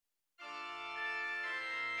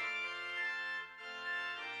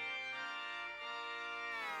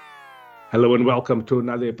Hello and welcome to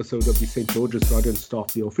another episode of the St. George's Rod and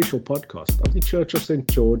Staff, the official podcast of the Church of St.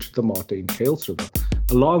 George the Martyr in Kailsriver,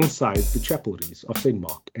 alongside the chapelries of St.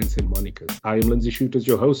 Mark and St. Monica's. I am Lindsay Shooters,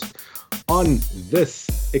 your host on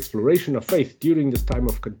this exploration of faith during this time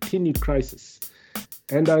of continued crisis.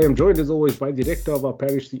 And I am joined as always by the rector of our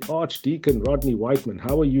parish, the Archdeacon Rodney Whiteman.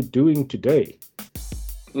 How are you doing today?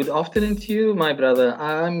 Good afternoon to you, my brother.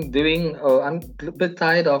 I'm a bit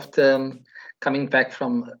tired after coming back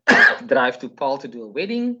from drive to Paul to do a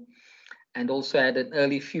wedding, and also had an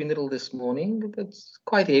early funeral this morning. It's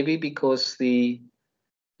quite heavy because the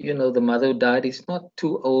mother who died is not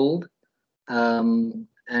too old.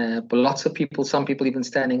 But lots of people, some people even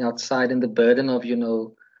standing outside, and the burden of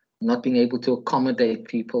not being able to accommodate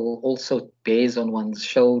people also bears on one's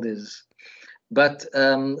shoulders. But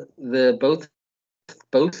the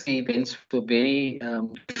both events were very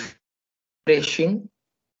refreshing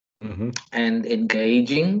and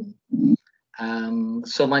engaging.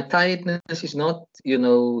 So my tiredness is not,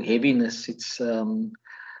 heaviness. It's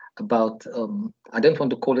about, I don't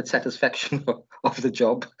want to call it satisfaction of the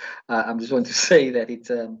job. I just want to say that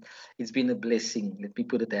it's been a blessing. Let me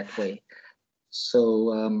put it that way.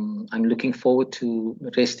 So I'm looking forward to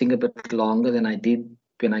resting a bit longer than I did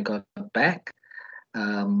when I got back.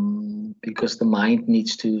 Because the mind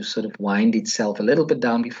needs to sort of wind itself a little bit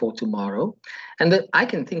down before tomorrow. And I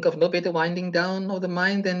can think of no better winding down of the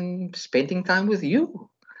mind than spending time with you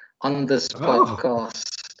on this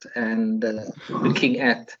podcast and looking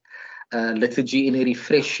at liturgy in a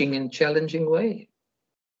refreshing and challenging way.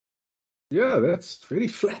 Yeah, that's very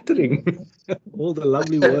flattering. All the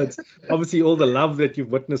lovely words. Obviously, all the love that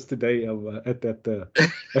you've witnessed today at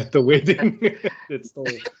the wedding. It's still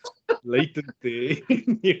latent there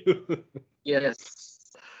in you. Yes.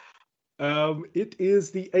 It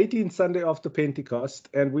is the 18th Sunday after Pentecost,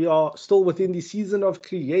 and we are still within the season of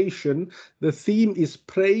creation. The theme is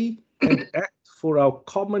pray and act for our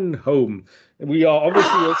common home. And we are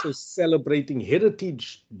obviously also celebrating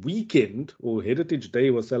Heritage Weekend, or Heritage Day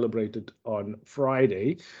was celebrated on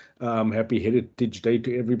Friday. Happy Heritage Day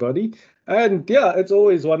to everybody. And yeah, it's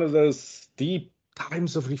always one of those deep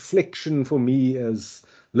times of reflection for me as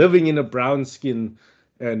living in a brown skin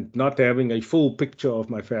and not having a full picture of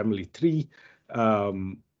my family tree.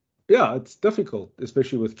 Yeah, it's difficult,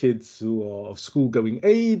 especially with kids who are of school-going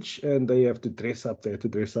age and they have to dress up. They have to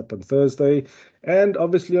dress up on Thursday. And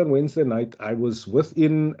obviously on Wednesday night, I was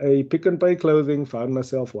within a Pick n Pay clothing, found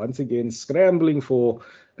myself once again scrambling for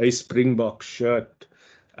a Springbok shirt.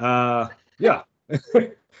 Yeah.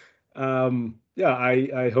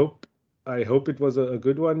 I hope it was a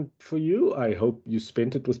good one for you. I hope you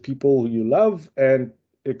spent it with people who you love and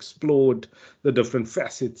explored the different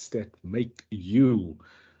facets that make you.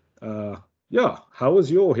 How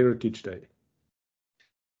was your Heritage Day?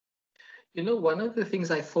 One of the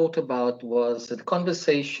things I thought about was a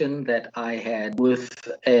conversation that I had with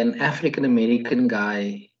an African American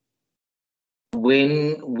guy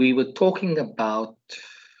when we were talking about,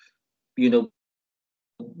 who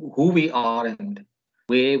we are and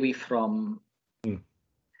where we're from.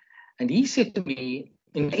 And he said to me,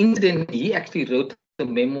 in the incident, he actually wrote a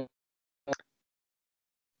memo,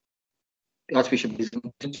 Archbishop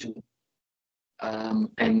and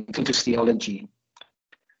into theology.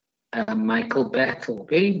 Michael Battle,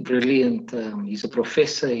 very brilliant. He's a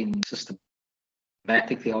professor in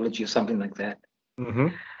systematic theology or something like that.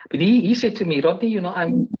 But he said to me, Rodney,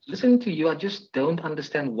 I'm listening to you. I just don't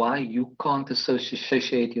understand why you can't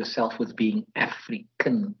associate yourself with being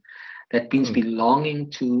African. That means belonging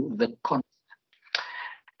to the continent.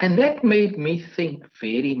 And that made me think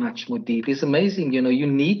very much more deep. It's amazing, you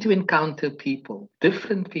need to encounter people,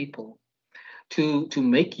 different people, to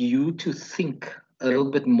make you to think a little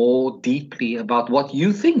bit more deeply about what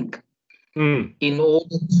you think in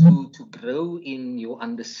order to grow in your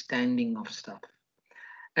understanding of stuff.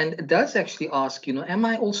 And it does actually ask, am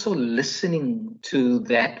I also listening to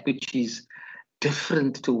that which is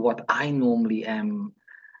different to what I normally am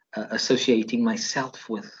associating myself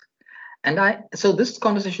with? And so this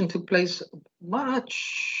conversation took place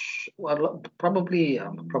probably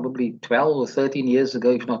 12 or 13 years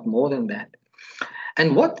ago, if not more than that.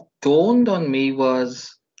 And what dawned on me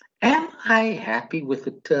was, am I happy with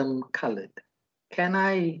the term colored? Can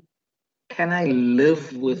I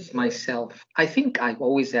live with myself? I think I've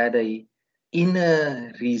always had a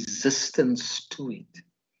inner resistance to it,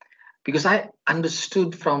 because I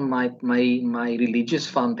understood from my religious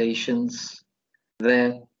foundations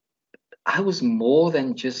that I was more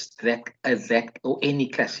than just that or any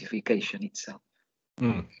classification itself.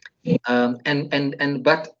 Mm.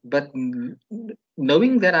 But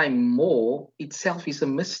knowing that I'm more itself is a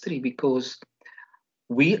mystery, because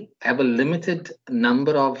we have a limited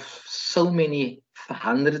number of so many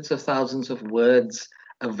hundreds of thousands of words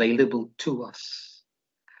available to us.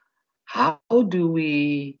 How do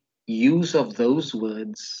we use of those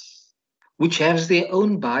words, which has their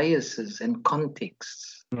own biases and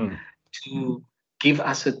contexts, to give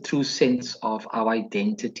us a true sense of our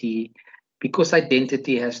identity? Because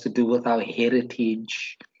identity has to do with our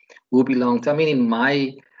heritage, who belong to. I mean, in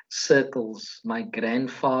my circles, my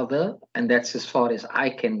grandfather, and that's as far as I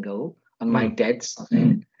can go, on my dad's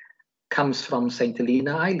side, comes from St.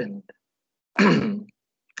 Helena Island. And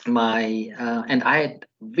I had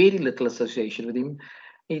very little association with him.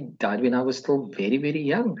 He died when I was still very, very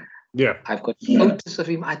young. Yeah. I've got photos of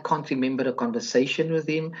him. I can't remember a conversation with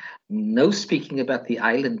him. No speaking about the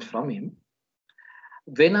island from him.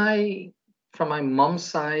 From my mom's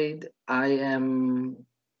side, I am,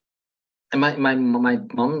 and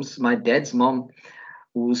my dad's mom,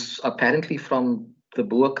 who's apparently from the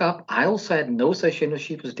Boer Cup. I also had no association with.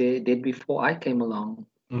 She was dead before I came along.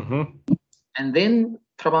 Mm-hmm. And then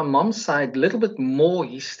from my mom's side, a little bit more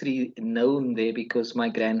history known there, because my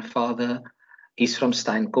grandfather is from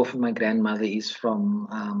Steenkop and my grandmother is from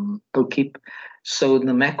Oukiep. So the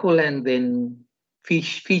Namaqualand then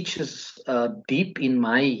features deep in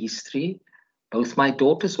my history. Both my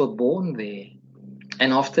daughters were born there.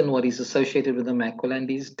 And often what is associated with the Namaqualand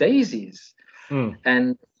is daisies.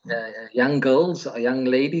 And young girls, young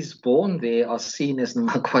ladies born there are seen as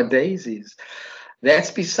Namakwa daisies.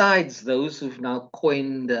 That's besides those who've now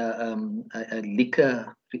coined a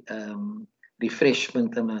liquor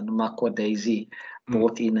refreshment, a Namakwa daisy,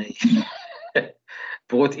 bought in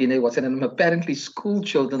what's it? And apparently school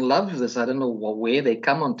children love this. I don't know where they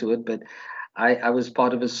come onto it, but I was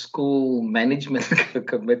part of a school management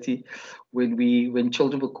committee when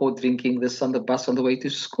children were caught drinking this on the bus on the way to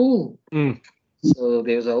school. So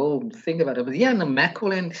there was a whole thing about it. But yeah,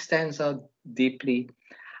 Namaqualand stands out deeply.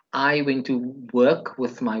 I went to work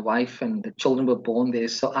with my wife and the children were born there.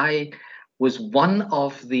 So I was one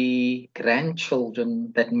of the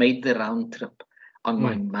grandchildren that made the round trip on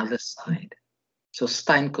my mother's side. So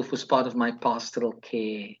Steenkop was part of my pastoral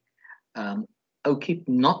care. Oukiep,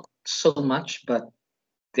 not so much, but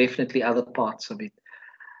definitely other parts of it.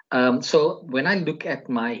 So when I look at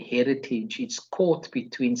my heritage, it's caught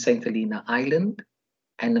between St. Helena Island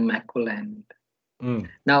and Namaqualand.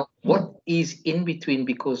 Now, what is in between,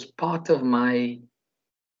 because part of my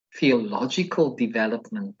theological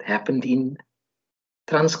development happened in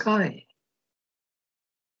Transkei.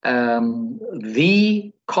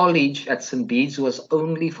 The college at St. Bede's was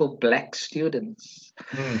only for Black students.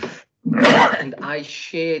 And I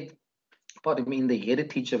shared part of me in the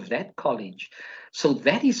heritage of that college. So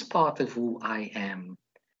that is part of who I am.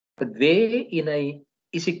 But there in a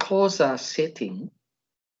isiXhosa setting,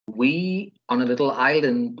 we on a little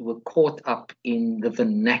island were caught up in the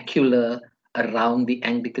vernacular around the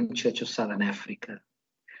Anglican Church of Southern Africa,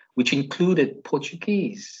 which included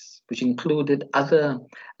Portuguese, which included other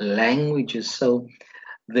languages. So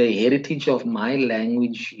the heritage of my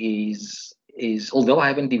language is although I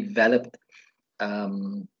haven't developed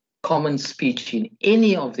common speech in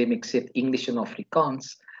any of them except English and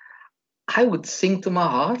Afrikaans, I would sing to my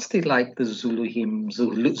heart's delight the Zulu hymns,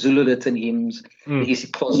 Zulu written hymns, the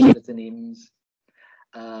isiXhosa written hymns.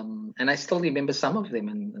 And I still remember some of them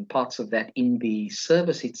and parts of that in the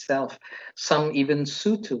service itself, some even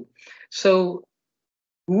Sotho. So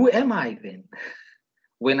who am I then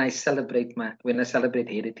when I celebrate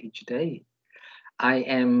Heritage Day? I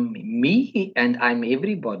am me and I'm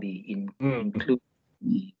everybody, including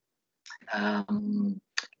me.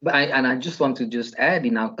 But I just want to just add,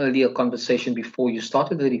 in our earlier conversation before you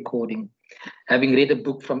started the recording, having read a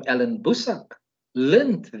book from Ellen Bussack,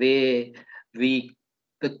 learned the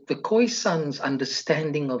Khoisan's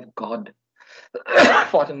understanding of God.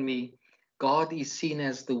 Pardon me. God is seen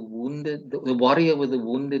as the warrior with the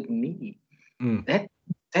wounded knee. That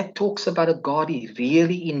talks about a God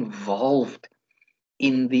really involved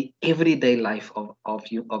in the everyday life of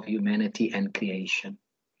humanity and creation.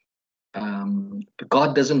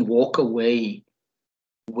 God doesn't walk away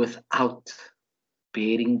without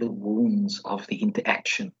bearing the wounds of the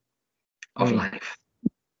interaction of life.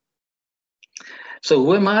 So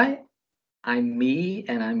who am I? I'm me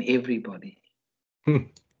and I'm everybody.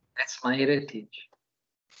 That's my heritage.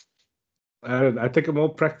 I take a more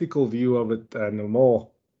practical view of it and a more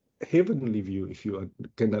heavenly view, if you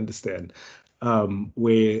can understand,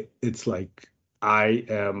 where it's like I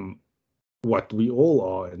am what we all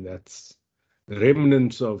are, and that's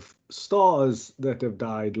remnants of stars that have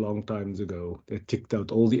died long times ago, that ticked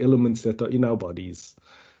out all the elements that are in our bodies.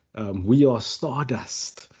 We are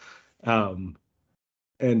stardust. And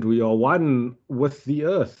we are one with the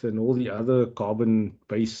earth and all the other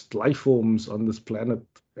carbon-based life forms on this planet.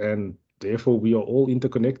 And therefore, we are all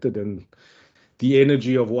interconnected, and the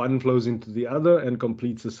energy of one flows into the other and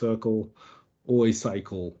completes a circle or a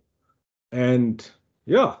cycle. And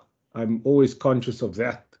yeah, I'm always conscious of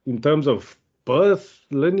that. In terms of birth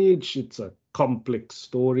lineage, it's a complex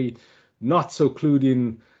story. Not so clued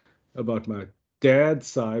in about my dad's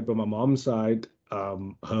side, but my mom's side,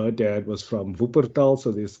 her dad was from Wuppertal,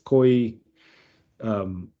 so there's Khoi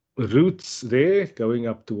roots there going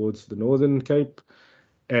up towards the Northern Cape.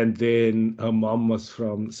 And then her mom was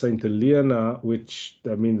from St. Helena, which,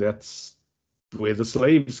 I mean, that's where the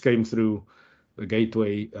slaves came through the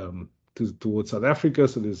gateway towards South Africa.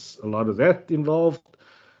 So there's a lot of that involved.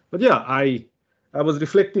 But yeah, I was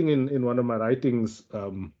reflecting in one of my writings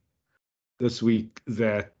this week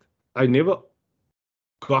that I never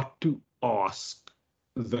got to ask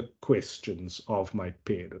the questions of my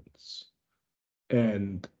parents.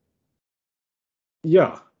 And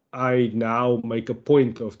yeah, I now make a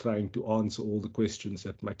point of trying to answer all the questions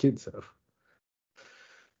that my kids have.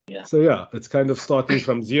 Yeah. So yeah, it's kind of starting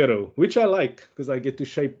from zero, which I like because I get to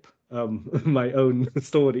shape my own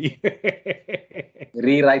story.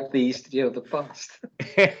 Rewrite the history of the past.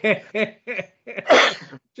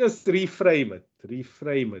 Just reframe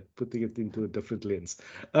it, putting it into a different lens.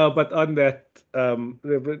 But on that,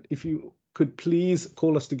 Reverend, if you could please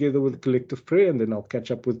call us together with a collective prayer, and then I'll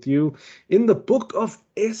catch up with you in the book of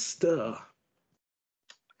Esther.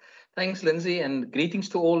 Thanks, Lindsay, and greetings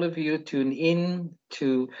to all of you. Tune in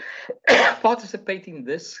to participate in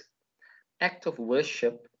this act of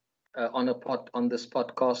worship on this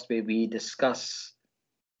podcast where we discuss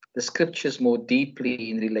the scriptures more deeply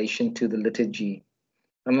in relation to the liturgy.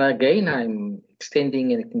 And again, I'm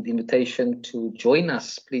extending an invitation to join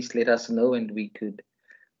us. Please let us know, and we could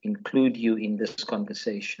include you in this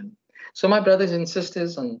conversation. So, my brothers and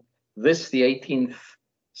sisters, on this, the 18th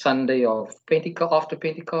Sunday of Pentecost, after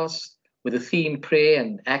Pentecost, with the theme Pray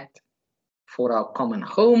and Act for Our Common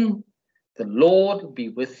Home, the Lord be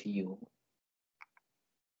with you.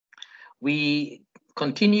 We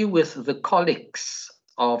continue with the collects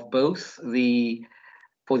of both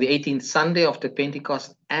for the 18th Sunday after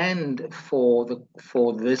Pentecost and for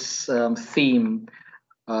this theme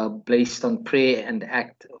based on prayer and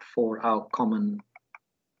act for our common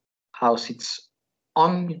house. It's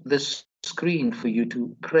on the screen for you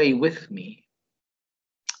to pray with me.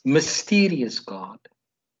 Mysterious God,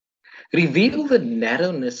 reveal the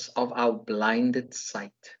narrowness of our blinded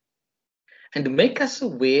sight and make us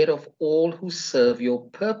aware of all who serve your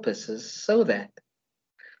purposes, so that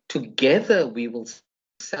together we will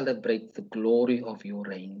celebrate the glory of your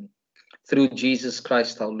reign. Through Jesus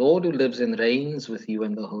Christ our Lord, who lives and reigns with you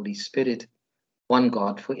and the Holy Spirit, one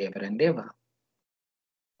God forever and ever.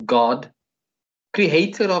 God,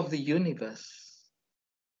 creator of the universe,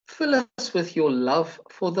 fill us with your love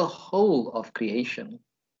for the whole of creation.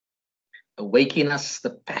 Awaken us the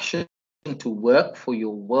passion to work for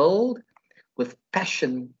your world with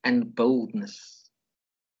passion and boldness.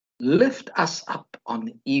 Lift us up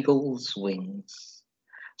on eagle's wings,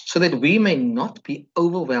 so that we may not be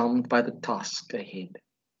overwhelmed by the task ahead.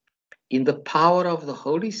 In the power of the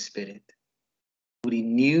Holy Spirit, who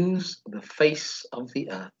renews the face of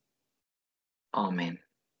the earth. Amen.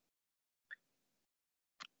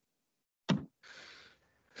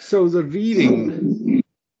 So the reading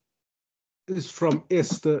is from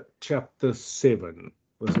Esther chapter 7,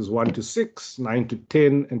 verses 1 to 6, 9 to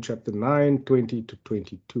 10, and chapter 9, 20 to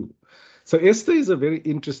 22. So Esther is a very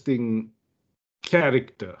interesting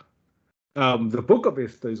character. The book of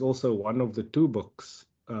Esther is also one of the two books,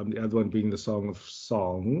 the other one being the Song of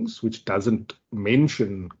Songs, which doesn't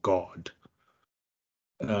mention God.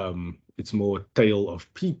 It's more a tale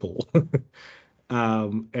of people.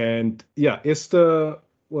 And yeah, Esther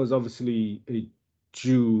was obviously a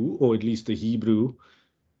Jew, or at least a Hebrew,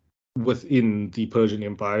 within the Persian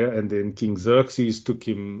Empire, and then King Xerxes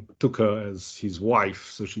took her as his wife,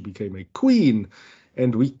 so she became a queen.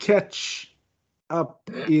 And we catch up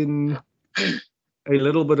in a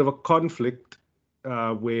little bit of a conflict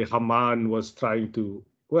where Haman was trying to,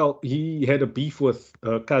 well, he had a beef with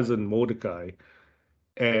her cousin Mordecai,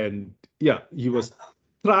 and yeah, he was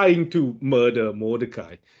trying to murder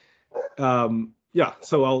Mordecai.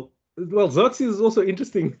 Xerxes is also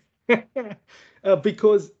interesting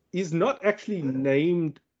because he's not actually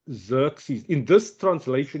named Xerxes. In this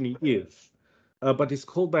translation, he is. but it's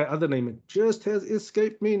called by other name. It just has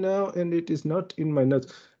escaped me now, and it is not in my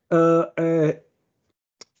notes.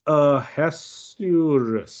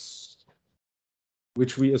 Ahasuerus,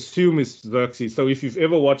 which we assume is Xerxes. So if you've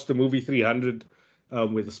ever watched the movie 300,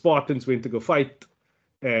 where the Spartans went to go fight,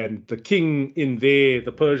 and the king in there,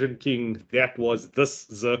 the Persian king, that was this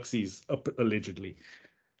Xerxes, allegedly.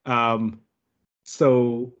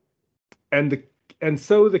 So the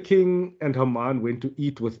king and Haman went to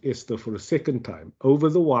eat with Esther for a second time. Over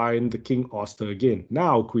the wine, the king asked her again,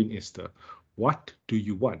 "Now, Queen Esther, what do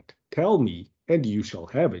you want? Tell me, and you shall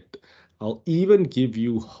have it. I'll even give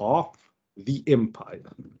you half the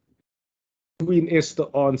empire." Queen Esther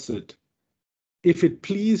answered, "If it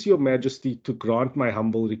please your majesty to grant my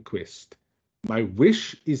humble request, my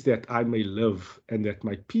wish is that I may live and that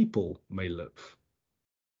my people may live.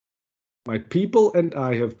 My people and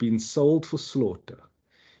I have been sold for slaughter.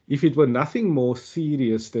 If it were nothing more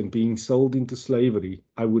serious than being sold into slavery,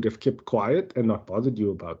 I would have kept quiet and not bothered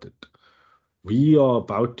you about it. We are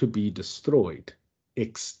about to be destroyed,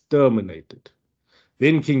 exterminated."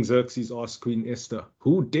 Then King Xerxes asked Queen Esther,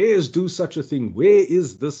 "Who dares do such a thing? Where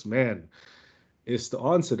is this man?" Esther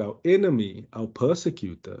answered, "Our enemy, our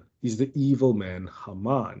persecutor, is the evil man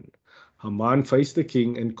Haman." Haman faced the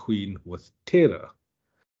king and queen with terror.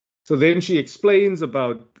 So then she explains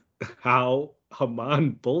about how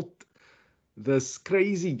Haman built this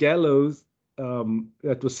crazy gallows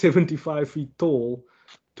that was 75 feet tall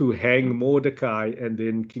to hang Mordecai, and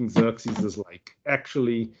then King Xerxes is like,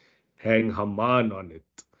 "Actually, hang Haman on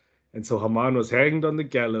it." And so Haman was hanged on the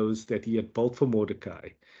gallows that he had built for Mordecai.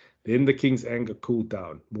 Then the king's anger cooled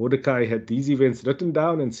down. Mordecai had these events written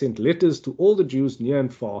down and sent letters to all the Jews near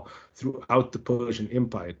and far throughout the Persian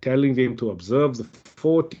Empire, telling them to observe the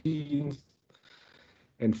 14th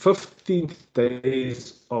and 15th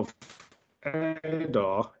days of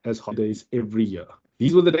Adar as holidays every year.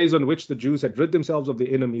 These were the days on which the Jews had rid themselves of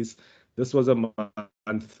their enemies. This was a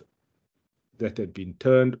month that had been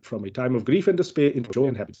turned from a time of grief and despair into joy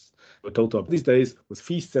and happiness. We were told to observe these days with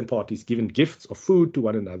feasts and parties, giving gifts of food to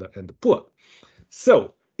one another and the poor.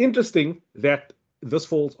 So interesting that this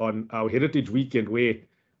falls on our Heritage Weekend, where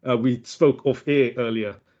we spoke off air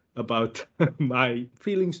earlier about my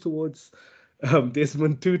feelings towards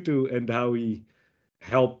Desmond Tutu and how he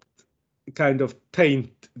helped kind of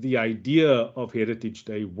taint the idea of Heritage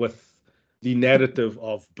Day with the narrative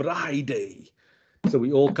of Braai Day. So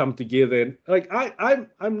we all come together, and like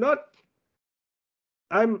I'm not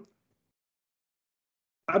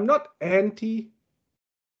anti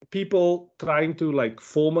people trying to like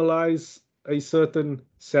formalize a certain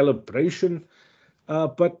celebration,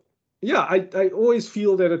 but yeah, I always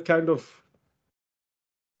feel that it kind of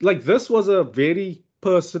like this was a very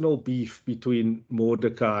personal beef between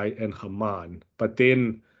Mordecai and Haman, but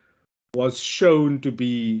then was shown to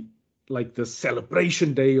be like the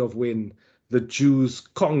celebration day of when the Jews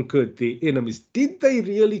conquered their enemies. Did they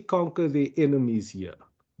really conquer their enemies here?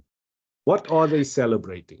 What are they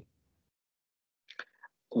celebrating?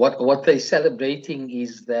 What they're celebrating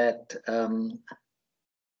is that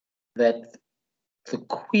that the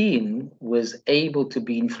queen was able to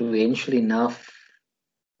be influential enough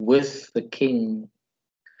with the king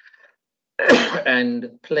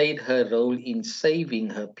and played her role in saving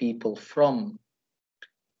her people from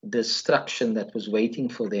destruction that was waiting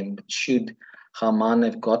for them. Should Haman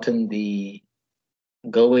have gotten the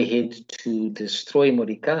go-ahead to destroy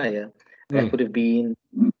Mordecai, that would have been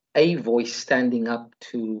a voice standing up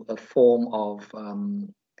to a form of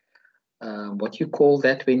what you call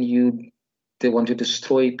that when they want to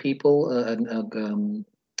destroy people,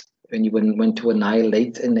 when you went to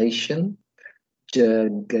annihilate a nation.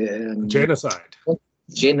 Genocide.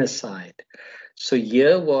 Genocide. So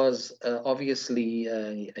here was obviously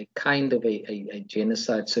a kind of a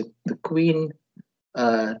genocide. So the queen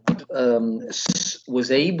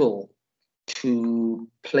was able to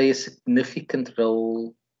play a significant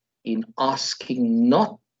role in asking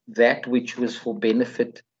not that which was for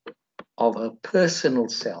benefit of her personal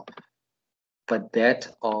self, but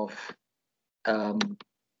that of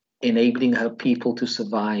enabling her people to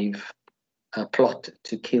survive a plot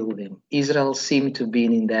to kill them. Israel seemed to have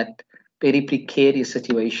been in that very precarious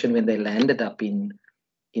situation when they landed up in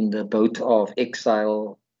the boat of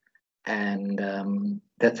exile, and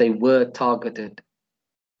that they were targeted.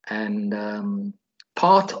 And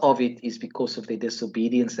part of it is because of their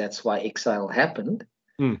disobedience. That's why exile happened.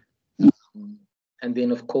 And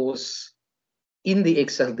then, of course, in the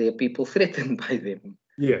exile, there are people threatened by them.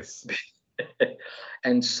 Yes.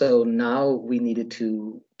 And so now we needed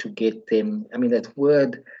to get them. I mean, that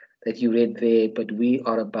word that you read there, but we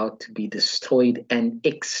are about to be destroyed and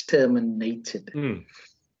exterminated.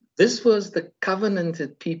 This was the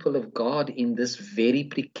covenanted people of God in this very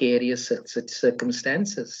precarious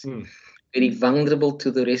circumstances. Very vulnerable to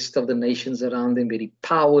the rest of the nations around them, very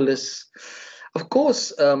powerless. Of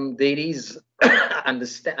course, there is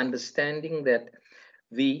understanding that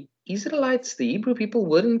the Israelites, the Hebrew people,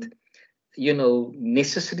 weren't,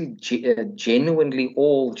 necessarily genuinely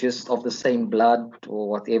all just of the same blood or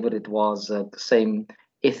whatever it was, the same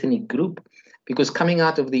ethnic group. Because coming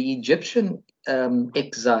out of the Egyptian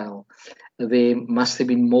exile, there must have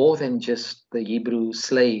been more than just the Hebrew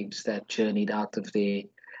slaves that journeyed out of there.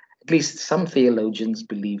 At least some theologians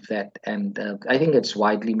believe that, and I think it's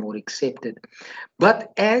widely more accepted.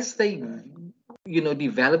 But as they,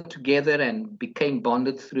 developed together and became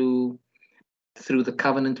bonded through the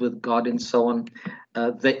covenant with God and so on,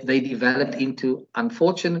 they developed into,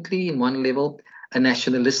 unfortunately, in one level, a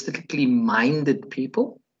nationalistically minded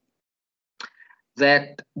people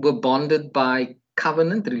that were bonded by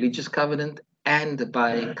covenant, religious covenant, and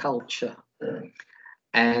by culture.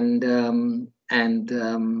 And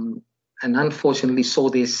unfortunately saw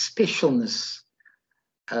their specialness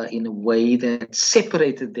in a way that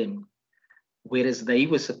separated them, whereas they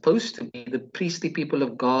were supposed to be the priestly people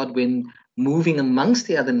of God when moving amongst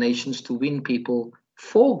the other nations to win people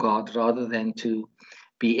for God rather than to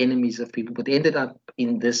be enemies of people, but ended up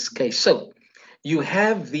in this case. So you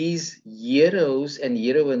have these heroes and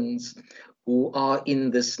heroines who are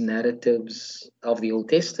in this narratives of the Old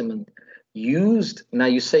Testament used. Now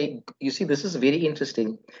you see, this is very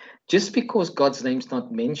interesting. Just because God's name's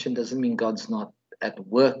not mentioned doesn't mean God's not at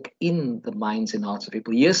work in the minds and hearts of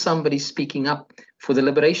people. Here's somebody speaking up for the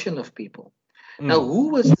liberation of people. Now, who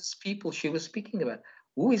was this people she was speaking about?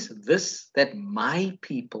 Who is this that my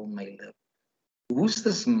people may live? Who's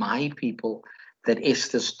this my people that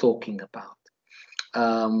Esther's talking about?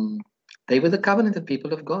 They were the covenanted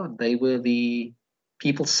people of God. They were the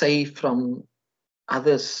people saved from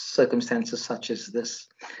other circumstances such as this.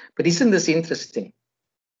 But isn't this interesting?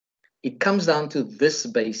 It comes down to this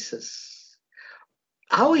basis.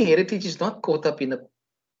 Our heritage is not caught up in a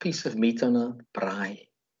piece of meat on a braai.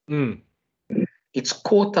 It's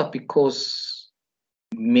caught up because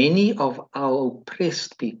many of our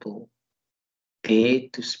oppressed people dare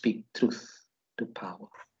to speak truth to power.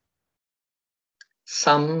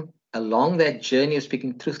 Some along that journey of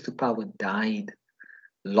speaking truth to power died,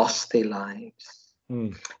 lost their lives.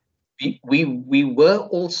 We were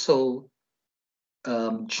also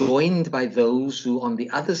joined by those who on the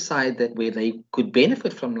other side, that where they could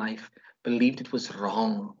benefit from life, believed it was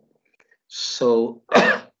wrong. So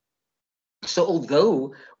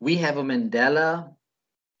although we have a Mandela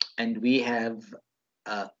and we have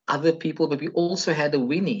other people, but we also had a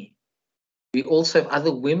Winnie. We also have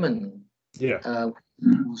other women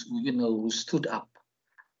who stood up.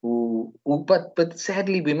 But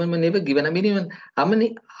sadly, women were never given. I mean, even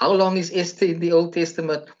how long is Esther in the Old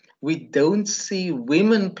Testament? We don't see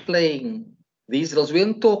women playing these roles. We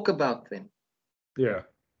don't talk about them. Yeah.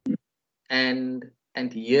 And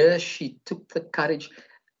here she took the courage.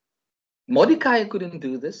 Mordecai couldn't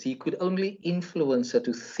do this. He could only influence her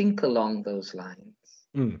to think along those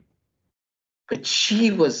lines. But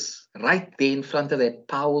she was right there in front of that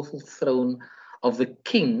powerful throne of the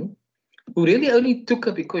king, who really only took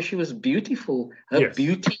her because she was beautiful. Her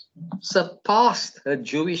beauty surpassed her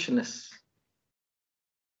Jewishness.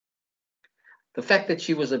 The fact that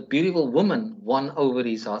she was a beautiful woman won over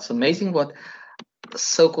his heart. It's amazing what a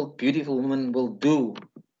so-called beautiful woman will do.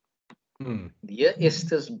 Dear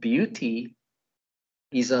Esther's beauty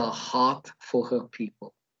is a heart for her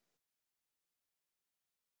people.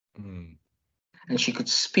 And she could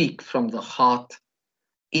speak from the heart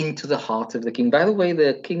into the heart of the king. By the way,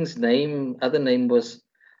 the king's other name was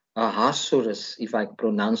Ahasuerus, if I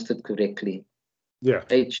pronounced it correctly. Yeah.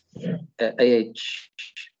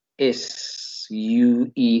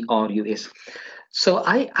 Ahasuerus. So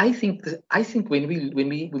I think when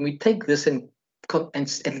we take this and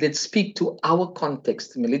let's speak to our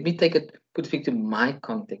context. I mean, let me put it to my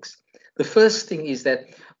context. The first thing is that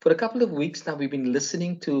for a couple of weeks now, we've been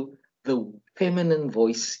listening to the feminine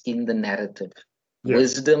voice in the narrative.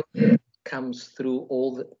 Wisdom comes through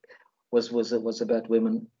was about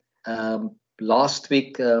women. Last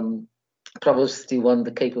week, Proverbs 31,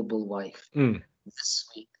 the capable wife. This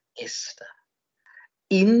week, Esther.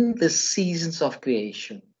 In the seasons of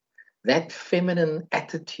creation, that feminine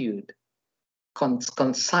attitude,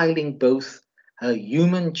 reconciling both her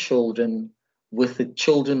human children with the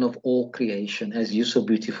children of all creation, as you so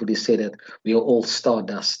beautifully said it, we are all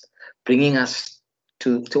stardust, bringing us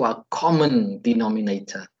to our common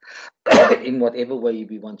denominator. in whatever way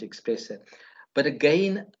we want to express it. But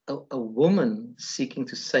again, a woman seeking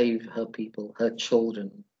to save her people, her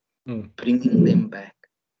children, bringing them back,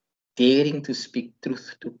 daring to speak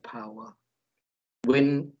truth to power,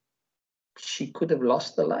 when she could have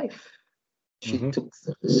lost her life. She took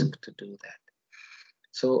the risk to do that.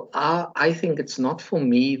 So I think it's not for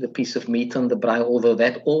me the piece of meat on the braai, although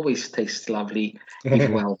that always tastes lovely if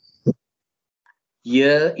well.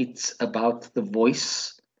 Here it's about the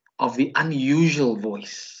voice of the unusual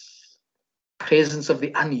voice, presence of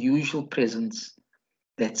the unusual presence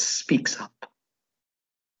that speaks up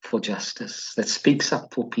for justice, that speaks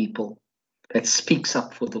up for people, that speaks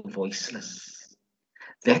up for the voiceless.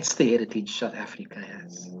 That's the heritage South Africa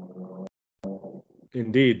has.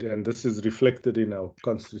 Indeed, and this is reflected in our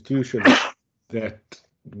constitution that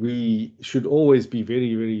we should always be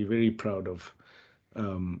very, very, very proud of.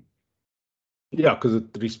 Yeah, because it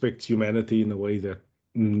respects humanity in a way that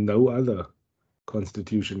no other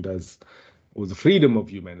constitution does, or the freedom of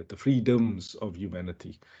humanity, the freedoms of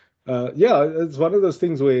humanity. Yeah, it's one of those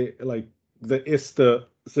things where, like, the Esther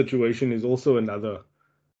situation is also another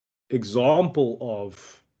example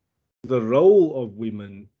of the role of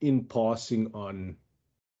women in passing on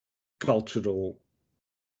cultural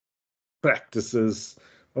practices,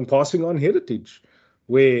 on passing on heritage.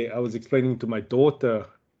 Where I was explaining to my daughter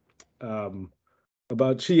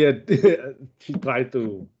about she tried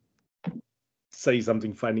to say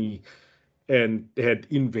something funny and had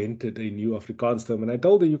invented a new Afrikaans term. And I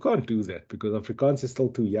told her, you can't do that because Afrikaans is still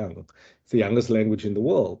too young. It's the youngest language in the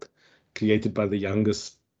world, created by the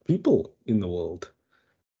youngest people in the world,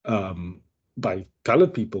 by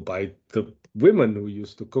colored people, by the women who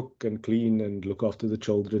used to cook and clean and look after the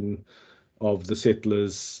children of the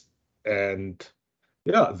settlers. And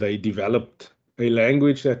yeah, they developed a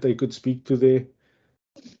language that they could speak to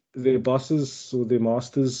their bosses or their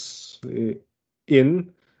masters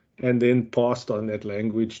in, and then passed on that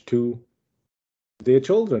language to their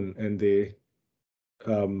children and their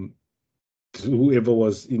whoever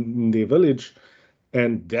was in their village,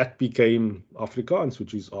 and that became Afrikaans,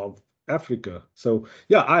 which is of Africa. So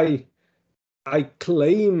yeah, I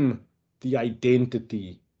claim the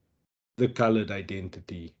identity, the colored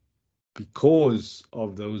identity, because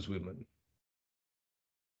of those women.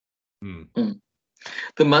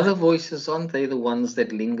 The mother voices, aren't they the ones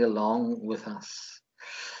that linger long with us?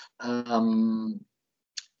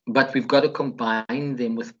 But we've got to combine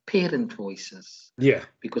them with parent voices. Yeah.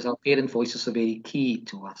 Because our parent voices are very key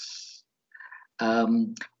to us.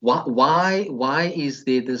 Why is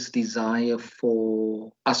there this desire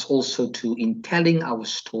for us also to, in telling our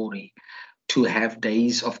story, to have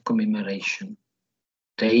days of commemoration,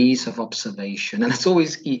 days of observation? And it's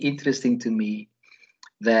always interesting to me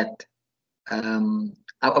that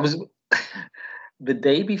I was the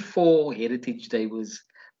day before Heritage Day was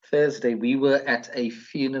Thursday. We were at a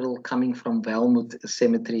funeral coming from Valmouth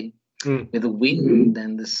Cemetery, where the wind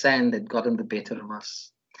and the sand had gotten the better of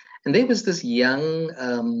us. And there was this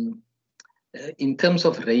young, in terms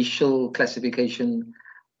of racial classification,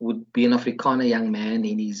 would be an Afrikaner young man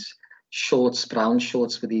in his shorts, brown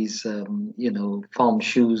shorts with his, farm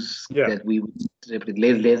shoes that we would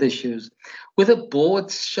leather shoes, with a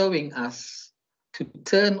board showing us to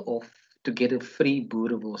turn off to get a free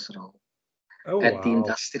boerewors roll at the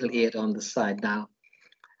industrial area on the side. Now,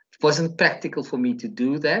 it wasn't practical for me to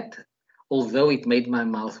do that, although it made my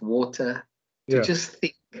mouth water to just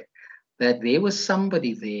think that there was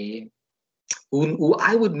somebody there who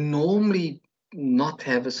I would normally not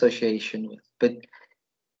have association with. But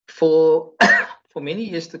for many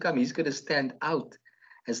years to come, he's going to stand out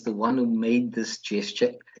as the one who made this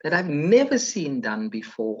gesture that I've never seen done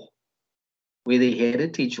before, where the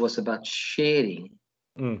heritage was about sharing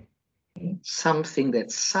something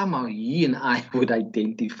that somehow he and I would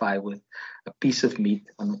identify with, a piece of meat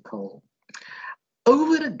on a coal.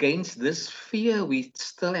 Over against this fear we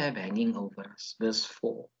still have hanging over us, verse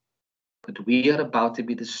 4. But we are about to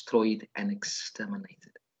be destroyed and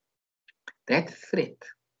exterminated. That threat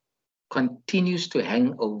continues to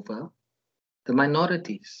hang over the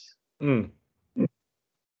minorities.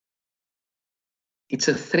 It's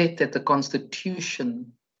a threat that the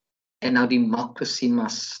Constitution and our democracy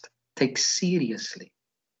must take seriously.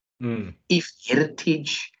 If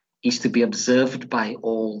heritage is to be observed by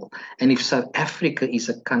all, and if South Africa is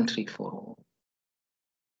a country for all.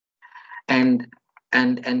 And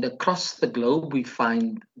across the globe we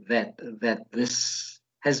find that this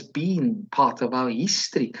has been part of our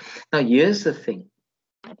history. Now here's the thing.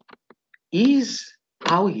 Is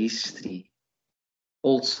our history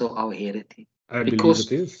also our heritage? I believe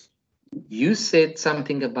it is. You said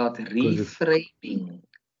something about reframing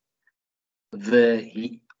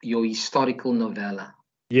your historical novella,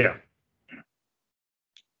 Yeah.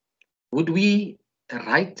 would we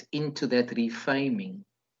write into that reframing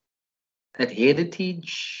that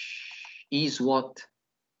heritage is what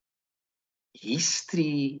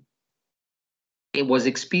history it was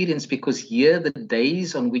experienced, because here the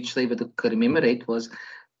days on which they were to commemorate was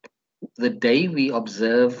the day we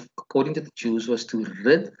observe, according to the Jews, was to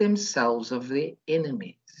rid themselves of their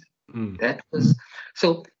enemies. That was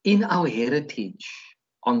so in our heritage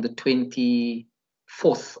on the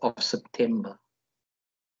 24th of September.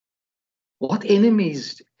 What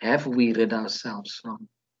enemies have we rid ourselves from?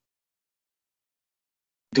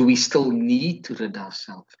 Do we still need to rid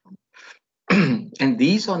ourselves from? And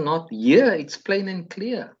these are not here, it's plain and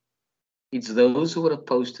clear. It's those who were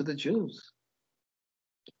opposed to the Jews.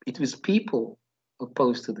 It was people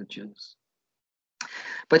opposed to the Jews.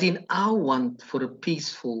 But in our want for a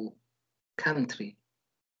peaceful country,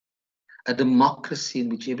 a democracy in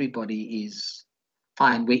which everybody is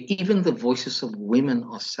fine, where even the voices of women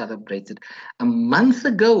are celebrated. A month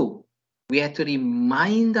ago, we had to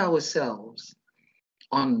remind ourselves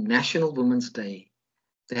on National Women's Day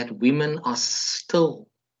that women are still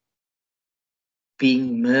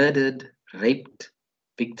being murdered, raped,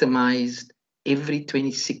 victimized every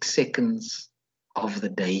 26 seconds of the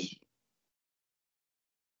day.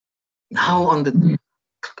 Now in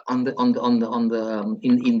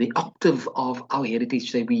the octave of our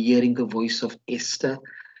heritage day, we're hearing the voice of Esther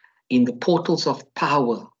in the portals of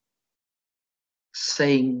power,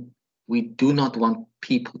 saying we do not want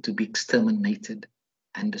people to be exterminated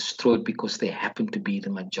and destroyed because they happen to be the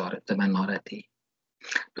minority.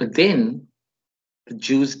 But then the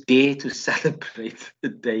Jews dare to celebrate the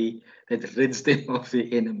day that rids them of their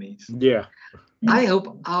enemies. Yeah. I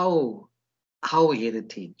hope our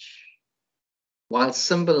heritage, while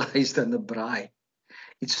symbolized on the bride,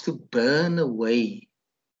 it's to burn away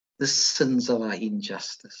the sins of our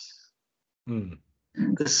injustice,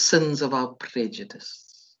 the sins of our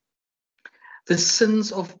prejudice, the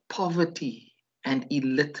sins of poverty and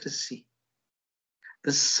illiteracy,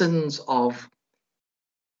 the sins of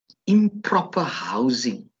improper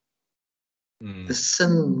housing, the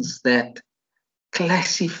sins that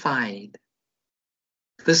classified,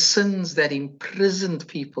 the sins that imprisoned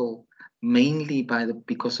people mainly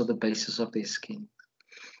because of the basis of their skin.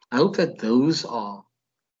 I hope that those are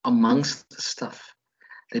amongst the stuff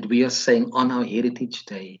that we are saying on our Heritage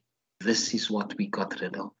Day, this is what we got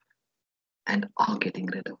rid of and are getting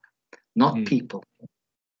rid of, not people.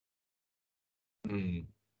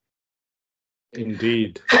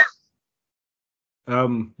 Indeed.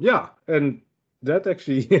 Yeah, and that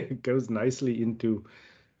actually goes nicely into,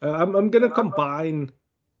 I'm going to combine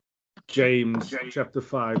James chapter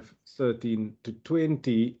 5, 13 to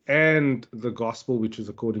 20 and the gospel, which is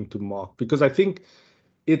according to Mark, because I think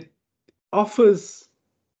it offers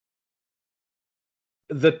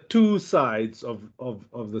the two sides of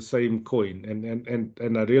the same coin,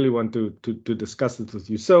 and I really want to discuss it with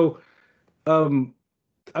you. So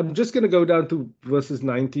I'm just going to go down to verses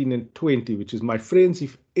 19 and 20, which is, my friends,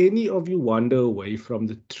 if any of you wander away from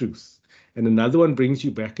the truth and another one brings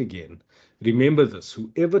you back again, remember this: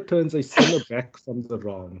 whoever turns a sinner back from the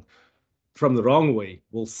wrong way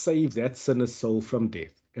will save that sinner's soul from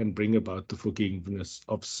death and bring about the forgiveness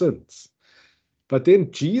of sins. But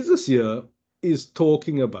then Jesus here is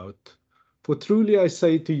talking about, for truly I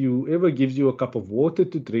say to you, whoever gives you a cup of water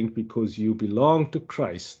to drink because you belong to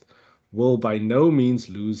Christ will by no means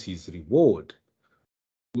lose his reward.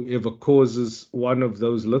 Whoever causes one of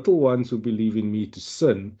those little ones who believe in me to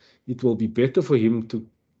sin, it will be better for him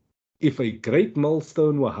if a great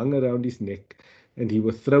millstone were hung around his neck and he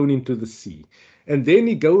were thrown into the sea. And then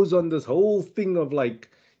he goes on this whole thing of like,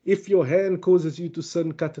 if your hand causes you to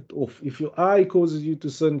sin, cut it off. If your eye causes you to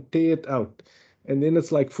sin, tear it out. And then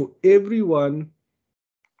it's like, for everyone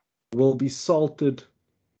will be salted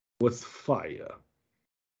with fire.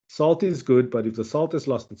 Salt is good, but if the salt has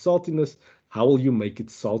lost its saltiness, how will you make it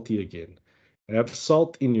salty again? Have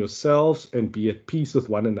salt in yourselves and be at peace with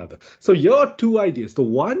one another. So here are two ideas. The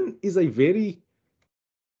one is a very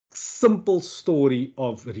simple story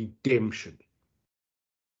of redemption.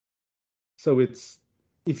 So it's,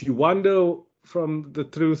 if you wander from the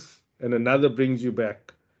truth and another brings you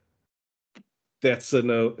back, that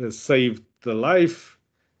sinner has saved the life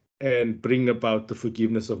and bring about the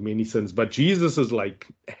forgiveness of many sins. But Jesus is like,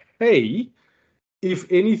 hey, if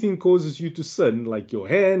anything causes you to sin, like your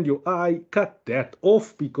hand, your eye, cut that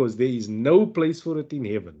off, because there is no place for it in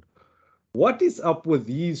heaven. What is up with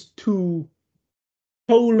these two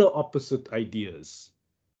polar opposite ideas?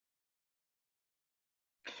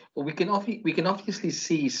 we can obviously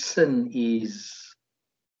see sin is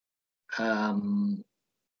a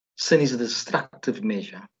destructive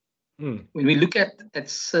measure. When we look at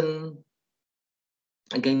sin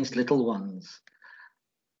against little ones,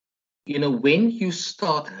 when you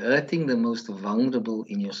start hurting the most vulnerable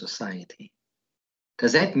in your society,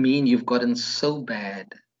 does that mean you've gotten so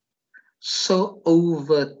bad, so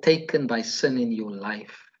overtaken by sin in your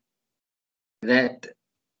life, that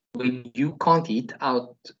when you can't hit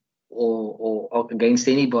out or against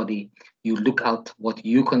anybody, you look out what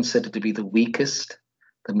you consider to be the weakest,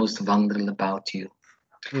 the most vulnerable about you?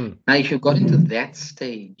 Now, if you've got into that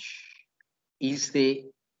stage, is there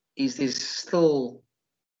still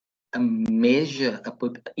a measure,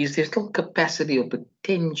 is there still capacity or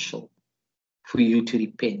potential for you to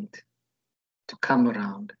repent, to come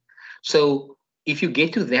around? So if you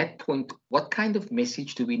get to that point, what kind of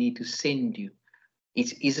message do we need to send you?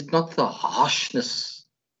 Is it not the harshness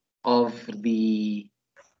of the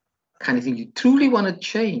kind of thing you truly want to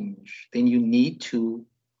change? Then you need to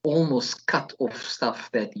almost cut off stuff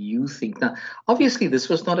that you think. Now, obviously, this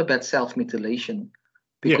was not about self-mutilation,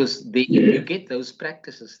 because you get those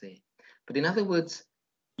practices there. But in other words,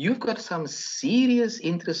 you've got some serious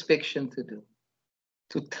introspection to do,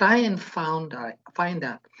 to try and find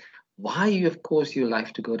out why you have caused your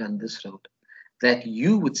life to go down this road, that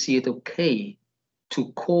you would see it okay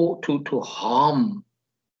to harm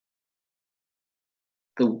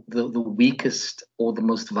the weakest or the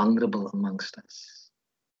most vulnerable amongst us.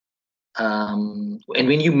 And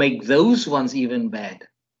when you make those ones even bad,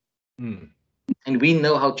 and we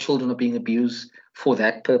know how children are being abused for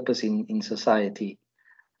that purpose in society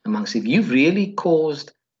amongst, if you've really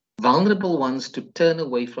caused vulnerable ones to turn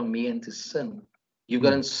away from me and to sin, you've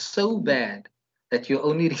gotten so bad that your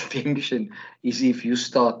only redemption is if you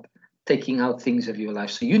start taking out things of your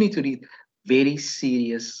life. So you need to be very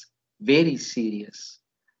serious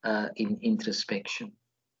in introspection.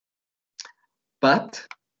 But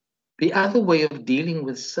the other way of dealing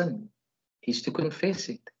with sin is to confess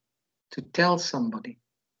it, to tell somebody,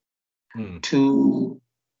 to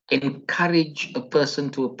encourage a person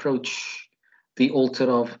to approach the altar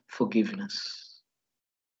of forgiveness,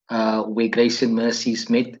 where grace and mercy is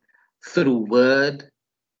met through word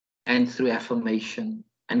and through affirmation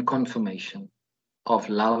and confirmation of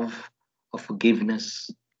love, of forgiveness,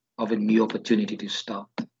 of a new opportunity to start.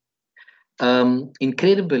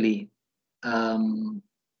 Incredibly,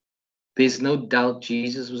 there's no doubt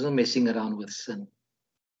Jesus was not messing around with sin.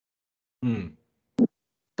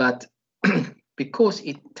 But because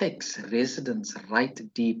it takes residence right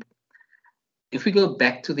deep, if we go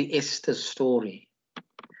back to the Esther story,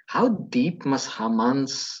 how deep must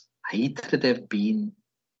Haman's hatred have been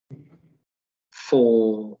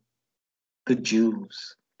for the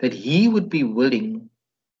Jews, that he would be willing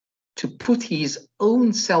to put his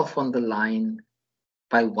own self on the line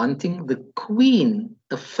by wanting the queen,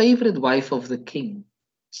 the favorite wife of the king's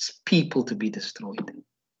people, to be destroyed.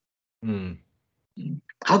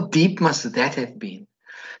 How deep must that have been?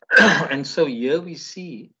 And so here we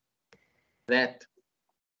see that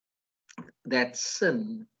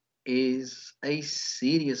sin is a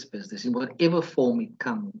serious business in whatever form it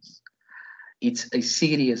comes. It's a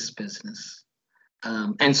serious business.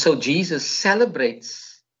 And so Jesus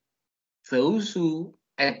celebrates those who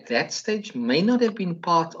at that stage may not have been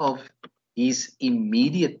part of his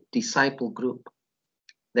immediate disciple group,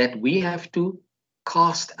 that we have to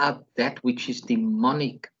cast out that which is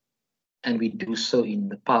demonic, and we do so in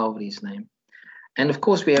the power of his name. And of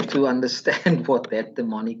course, we have to understand what that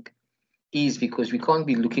demonic is, because we can't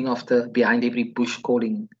be looking after behind every bush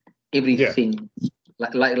calling everything.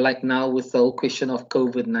 Like now with the whole question of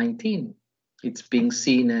COVID-19, it's being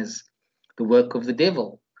seen as the work of the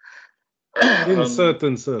devil. In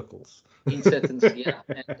certain circles. In certain, yeah.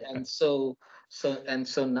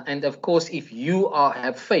 And of course, if you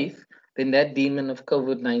have faith, then that demon of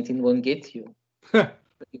COVID-19 won't get you.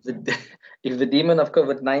 If the demon of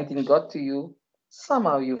COVID-19 got to you,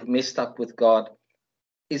 somehow you've messed up with God,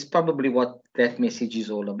 is probably what that message is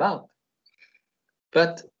all about.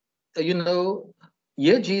 But,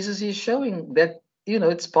 here Jesus is showing that,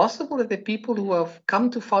 it's possible that the people who have come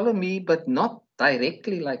to follow me, but not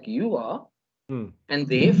directly like you are, and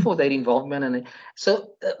therefore their involvement.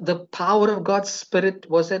 So the power of God's Spirit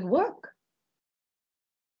was at work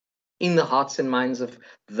in the hearts and minds of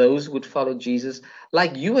those who would follow Jesus,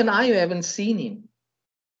 like you and I, who haven't seen him,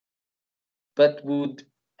 but would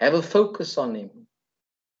have a focus on him,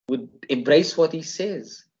 would embrace what he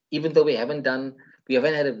says, even though we haven't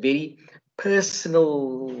had a very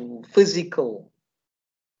personal, physical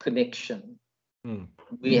connection.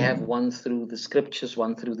 We have one through the scriptures,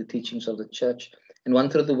 one through the teachings of the church, and one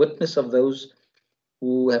through the witness of those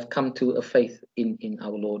who have come to a faith in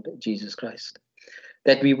our Lord Jesus Christ.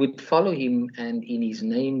 That we would follow him and in his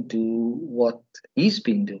name do what he's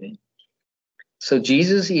been doing. So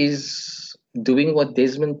Jesus is doing what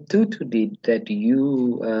Desmond Tutu did, that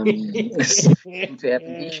you seem to have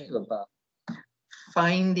an issue about.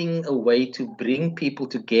 Finding a way to bring people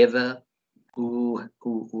together who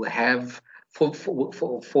have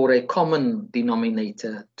for a common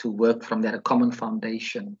denominator, to work from that, a common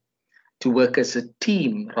foundation, to work as a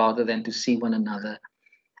team rather than to see one another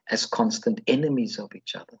as constant enemies of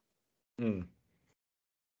each other.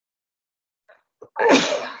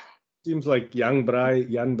 Seems like Jan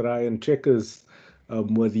Braai and Checkers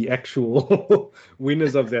were the actual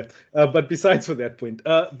winners of that. But besides for that point,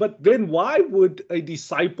 but then why would a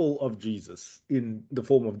disciple of Jesus in the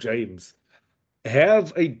form of James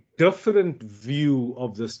have a different view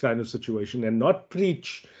of this kind of situation and not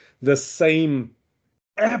preach the same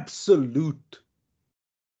absolute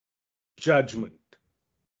judgment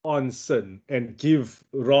on sin and give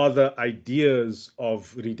rather ideas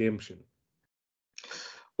of redemption?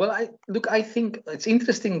 Well, I think it's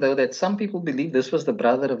interesting, though, that some people believe this was the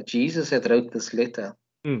brother of Jesus that wrote this letter.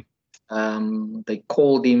 They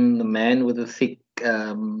called him the man with the thick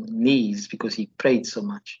knees because he prayed so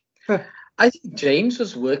much. I think James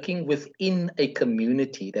was working within a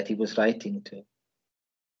community that he was writing to.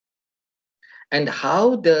 And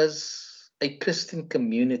how does a Christian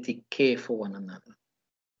community care for one another?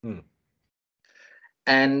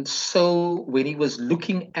 And so when he was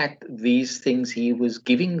looking at these things, he was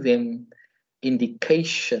giving them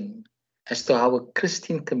indication as to how a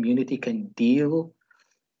Christian community can deal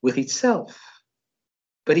with itself.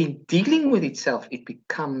 But in dealing with itself, it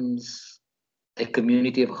becomes a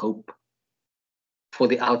community of hope for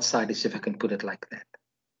the outsiders, if I can put it like that.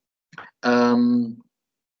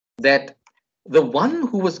 That the one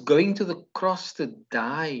who was going to the cross to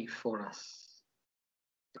die for us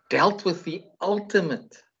dealt with the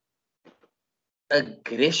ultimate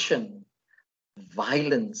aggression,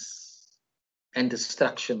 violence, and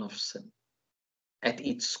destruction of sin at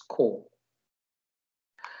its core.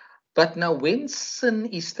 But now when sin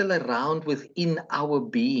is still around within our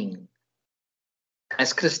being,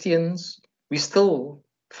 as Christians, we're still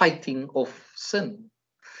fighting off sin.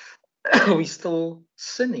 We're still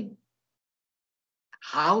sinning.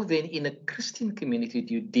 How then in a Christian community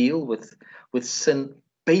do you deal with sin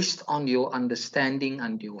based on your understanding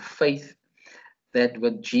and your faith that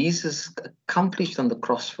what Jesus accomplished on the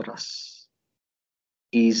cross for us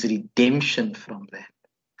is redemption from that?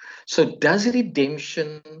 So does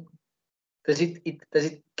redemption, does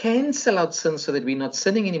it cancel out sin so that we're not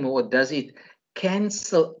sinning anymore, or does it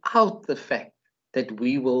cancel out the fact that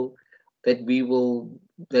we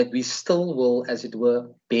still will, as it were,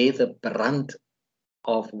 bear the brunt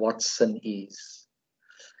of what sin is?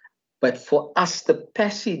 But for us, the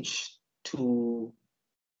passage to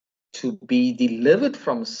be delivered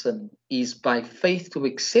from sin is by faith to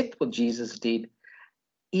accept what Jesus did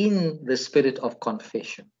in the spirit of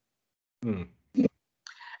confession.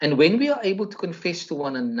 And when we are able to confess to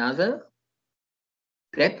one another,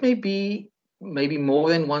 that may be maybe more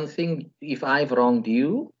than one thing. If I've wronged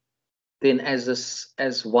you, then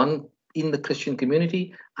as one in the Christian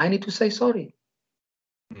community, I need to say sorry.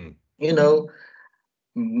 You know,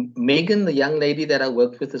 Megan, the young lady that I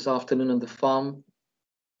worked with this afternoon on the farm,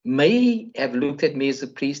 may have looked at me as a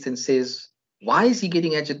priest and says, why is he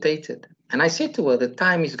getting agitated? And I said to her, the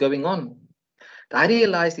time is going on. I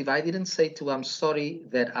realized if I didn't say to her, I'm sorry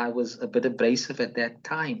that I was a bit abrasive at that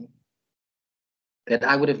time, that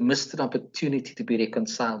I would have missed an opportunity to be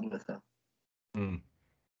reconciled with her.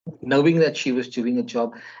 Knowing that she was doing a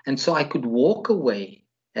job. And so I could walk away,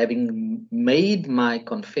 having made my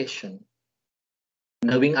confession,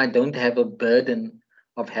 knowing I don't have a burden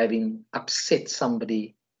of having upset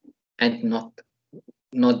somebody and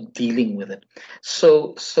not dealing with it.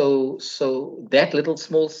 So that little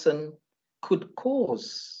small sin could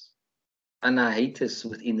cause an hiatus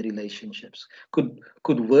within relationships, could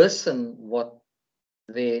worsen what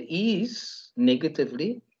there is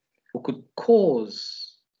negatively, or could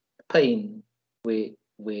cause pain where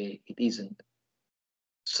it isn't.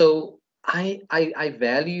 So I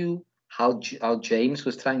value how James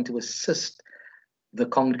was trying to assist the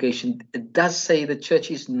congregation. It does say the church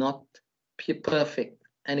is not perfect,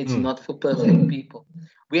 and it's not for perfect people.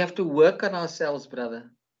 We have to work on ourselves, brother.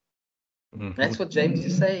 That's what James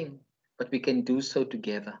is saying. But we can do so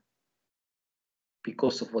together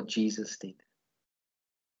because of what Jesus did.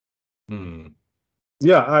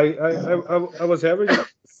 Yeah, I was having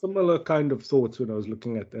similar kind of thoughts when I was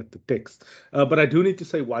looking at the text. But I do need to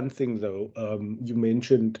say one thing, though. You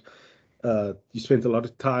mentioned you spent a lot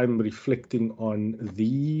of time reflecting on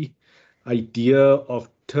the idea of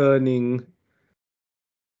turning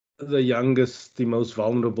the youngest, the most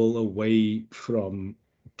vulnerable, away from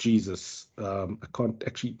Jesus. I can't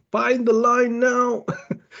actually find the line now.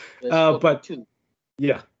 But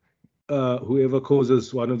yeah, whoever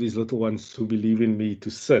causes one of these little ones who believe in me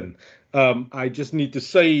to sin. I just need to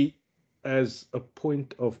say, as a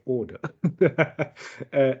point of order,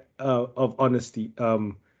 of honesty,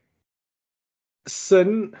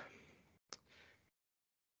 sin,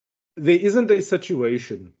 there isn't a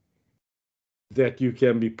situation that you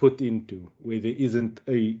can be put into where there isn't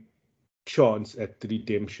a chance at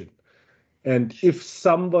redemption. And if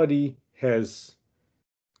somebody has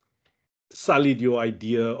sullied your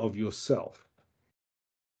idea of yourself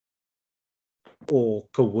or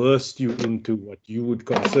coerced you into what you would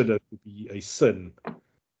consider to be a sin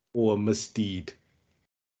or a misdeed,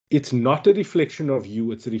 it's not a reflection of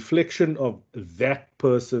you, it's a reflection of that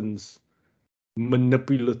person's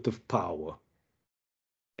manipulative power.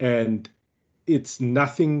 And it's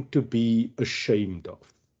nothing to be ashamed of.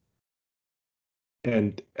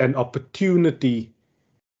 And an opportunity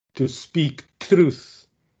to speak truth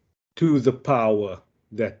to the power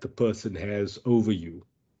that the person has over you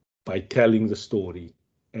by telling the story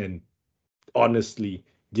and honestly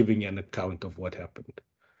giving an account of what happened.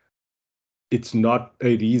 It's not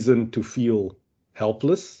a reason to feel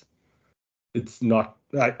helpless. It's not.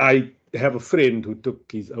 I have a friend who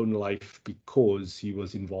took his own life because he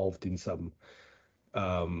was involved in some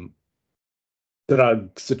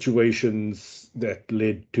drug situations that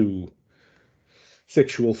led to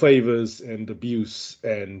sexual favors and abuse,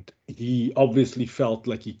 and he obviously felt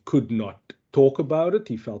like he could not talk about it.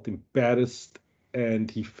 He felt embarrassed,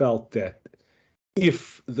 and he felt that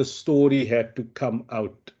if the story had to come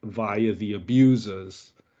out via the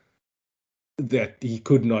abusers, that he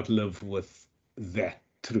could not live with that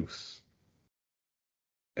truth.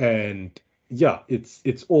 And yeah,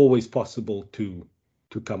 it's always possible to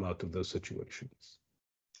come out of those situations.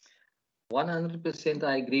 100%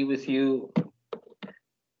 I agree with you.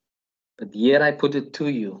 But here I put it to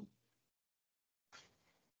you.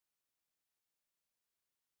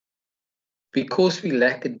 Because we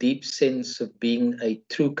lack a deep sense of being a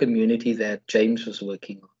true community that James was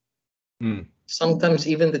working on. Sometimes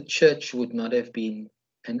even the church would not have been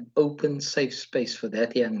an open, safe space for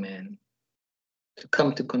that young man to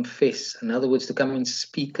come to confess. In other words, to come and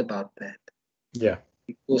speak about that. Yeah.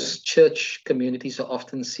 Because church communities are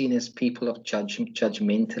often seen as people of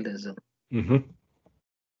judgmentalism. Mm-hmm.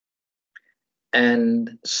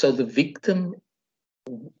 And so the victim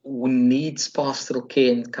who needs pastoral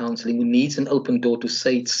care and counseling, who needs an open door to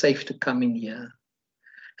say it's safe to come in here,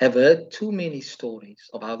 have heard too many stories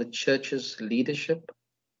of how the church's leadership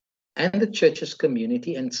and the church's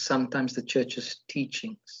community and sometimes the church's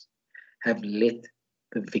teachings have let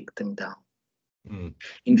the victim down.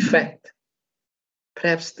 In fact,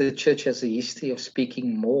 perhaps the church has a history of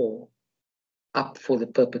speaking more up for the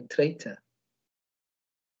perpetrator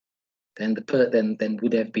than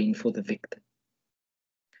would have been for the victim.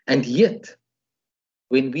 And yet,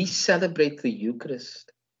 when we celebrate the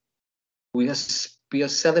Eucharist, we are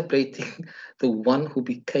celebrating the one who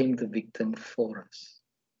became the victim for us.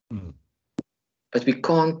 But we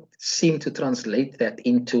can't seem to translate that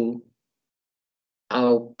into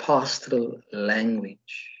our pastoral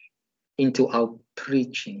language, into our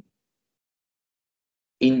preaching,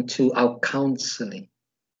 into our counseling,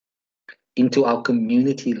 into our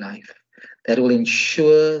community life that will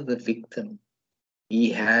ensure the victim,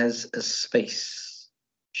 he has a space,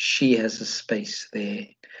 she has a space there.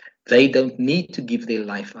 They don't need to give their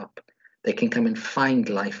life up. They can come and find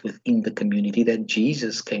life within the community that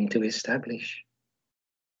Jesus came to establish.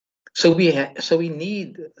 So we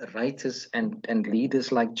need writers and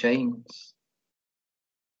leaders like James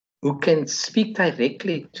who can speak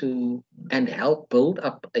directly to and help build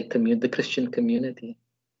up the Christian community.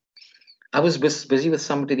 I was busy with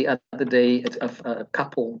somebody the other day, a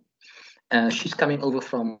couple. She's coming over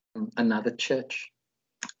from another church.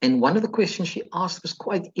 And one of the questions she asked was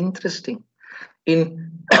quite interesting.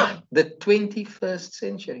 In the 21st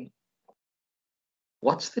century,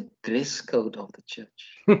 what's the dress code of the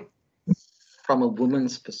church from a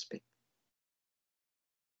woman's perspective?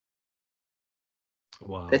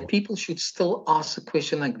 Wow. That people should still ask a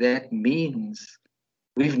question like that means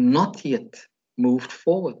we've not yet moved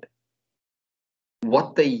forward.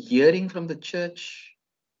 What they're hearing from the church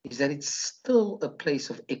is that it's still a place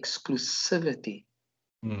of exclusivity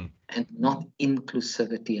and not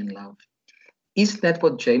inclusivity and love. Isn't that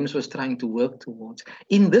what James was trying to work towards?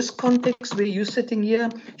 In this context where you're sitting here,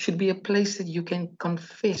 should be a place that you can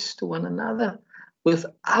confess to one another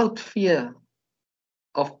without fear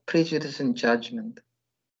of prejudice and judgment,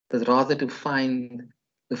 but rather to find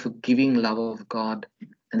the forgiving love of God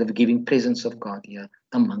and the forgiving presence of God here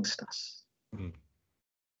amongst us. Mm.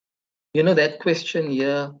 You know, that question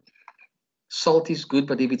here, salt is good,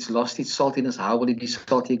 but if it's lost its saltiness, how will it be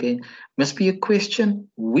salty again? Must be a question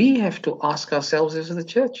we have to ask ourselves as the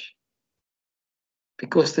church.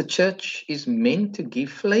 Because the church is meant to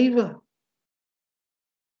give flavor.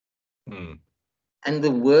 Mm. And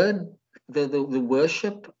the word, the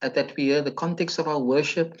worship that we hear, the context of our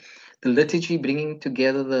worship, the liturgy bringing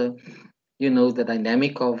together the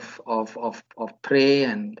dynamic of prayer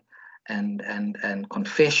and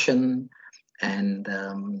confession and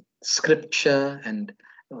scripture and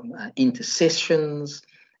intercessions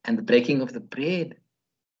and the breaking of the bread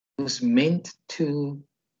was meant to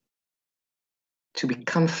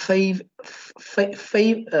become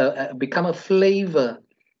become a flavor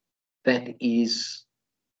that is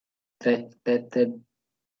that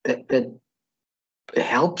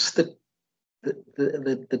helps the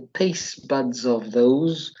taste buds of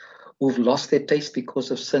those who've lost their taste because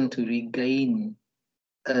of sin to regain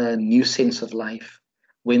a new sense of life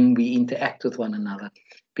when we interact with one another.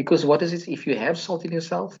 Because what is it? If you have salt in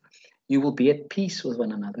yourself, you will be at peace with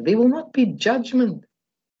one another. There will not be judgment.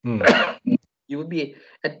 Mm. You will be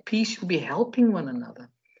at peace. You'll be helping one another.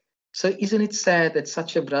 So isn't it sad that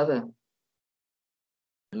such a brother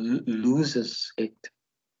loses it?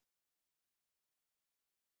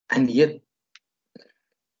 And yet,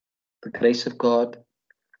 the grace of God,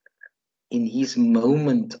 in his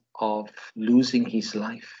moment of losing his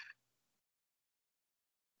life,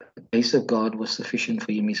 the grace of God was sufficient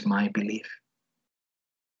for him, is my belief.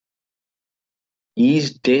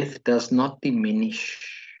 His death does not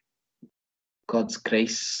diminish God's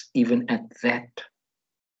grace, even at that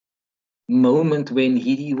moment when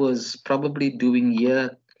he was probably doing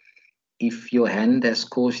here, if your hand has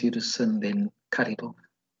caused you to sin, then cut it off.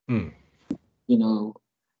 Mm.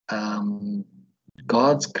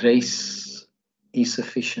 God's grace is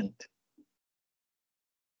sufficient.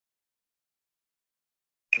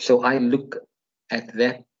 So I look at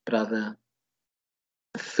that brother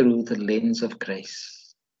through the lens of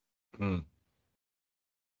grace. Mm.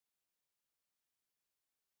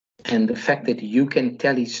 And the fact that you can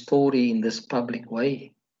tell his story in this public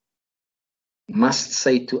way must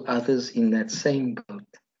say to others in that same boat,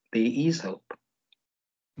 there is hope.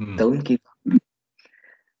 Mm. Don't give up.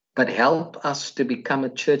 But help us to become a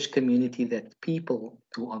church community that people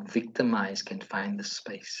who are victimized can find the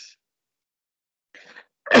space.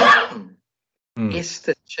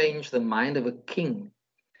 Esther changed the mind of a king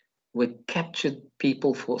who had captured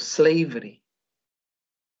people for slavery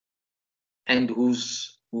and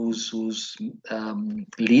whose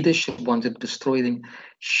leadership wanted to destroy them.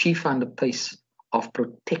 She found a place of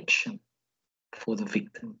protection for the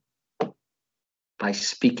victim by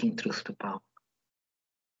speaking truth to power.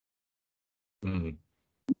 Mm.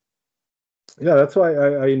 Yeah, that's why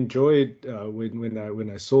I enjoyed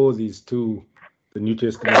when I saw these two, the New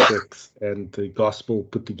Testament text and the gospel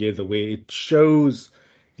put together, where it shows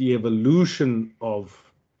the evolution of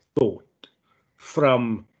thought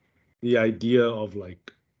from the idea of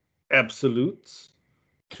like absolutes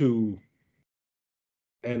to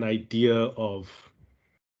an idea of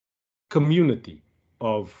community,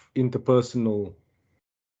 of interpersonal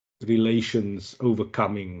relations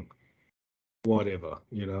overcoming whatever,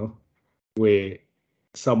 where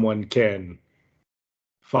someone can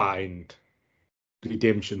find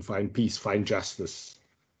redemption, find peace, find justice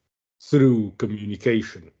through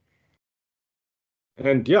communication.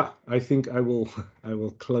 And yeah, I think I will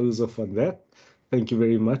close off on that. Thank you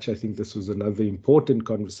very much. I think this was another important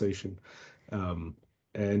conversation.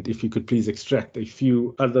 And if you could please extract a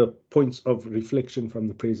few other points of reflection from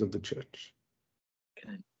the prayers of the church.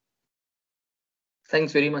 Okay.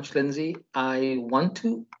 Thanks very much, Lindsay. I want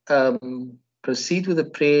to proceed with the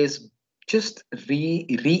prayers, just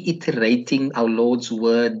reiterating our Lord's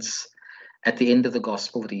words at the end of the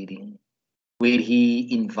gospel reading, where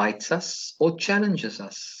he invites us or challenges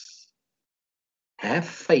us. Have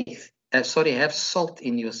salt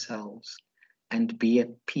in yourselves and be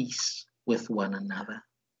at peace with one another.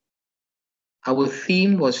 Our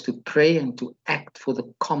theme was to pray and to act for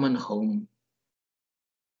the common home.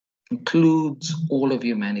 Includes all of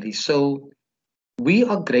humanity. So we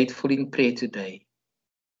are grateful in prayer today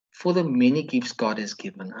for the many gifts God has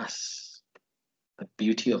given us. The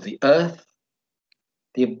beauty of the earth,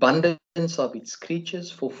 the abundance of its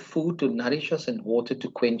creatures, for food to nourish us and water to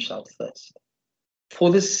quench our thirst. for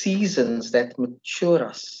the seasons that mature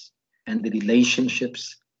us and the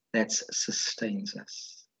relationships that sustains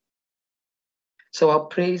us. So our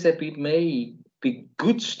prayer is that we may be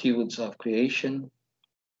good stewards of creation,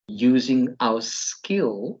 using our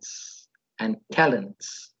skills and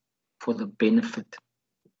talents for the benefit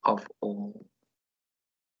of all.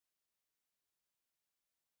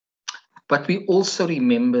 But we also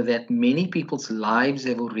remember that many people's lives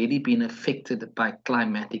have already been affected by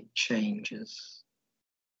climatic changes,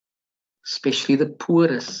 especially the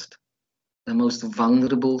poorest, the most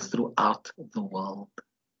vulnerable throughout the world.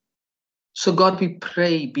 So God, we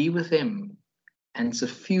pray, be with them and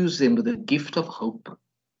suffuse them with the gift of hope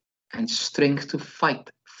and strength to fight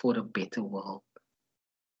for a better world.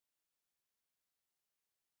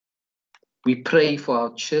 We pray for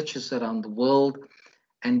our churches around the world,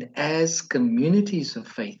 and as communities of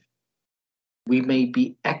faith, we may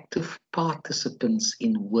be active participants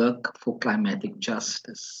in work for climatic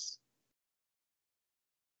justice.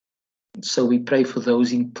 And so we pray for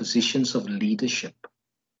those in positions of leadership,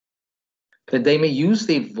 that they may use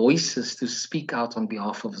their voices to speak out on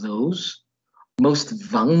behalf of those most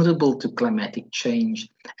vulnerable to climatic change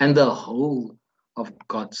and the whole of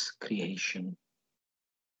God's creation.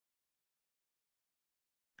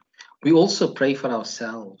 We also pray for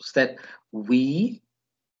ourselves that we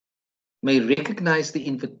may recognize the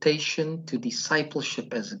invitation to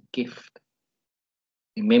discipleship as a gift,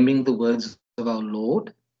 remembering the words of our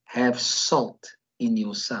Lord, have salt in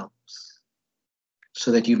yourselves,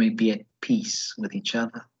 so that you may be at peace with each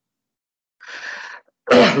other.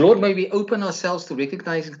 Lord, may we open ourselves to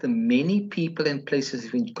recognizing the many people and places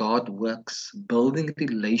in which God works, building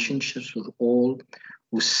relationships with all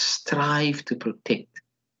who strive to protect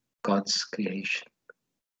God's creation.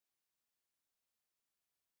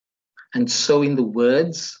 And so in the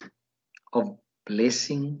words of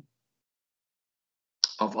blessing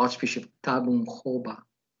of Archbishop Thabo Makgoba,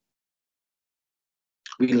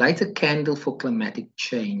 we light a candle for climatic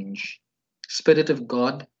change. Spirit of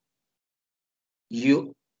God,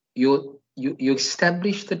 you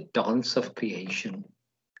establish the dance of creation.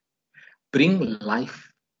 Bring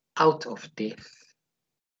life out of death.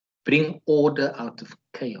 Bring order out of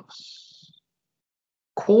chaos.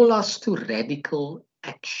 Call us to radical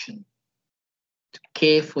action, to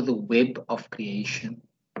care for the web of creation,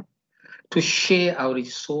 to share our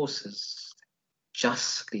resources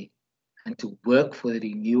justly, and to work for the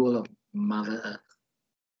renewal of Mother Earth.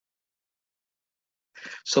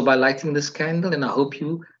 So by lighting this candle, and I hope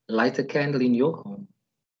you light a candle in your home,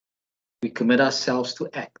 we commit ourselves to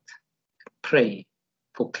act, pray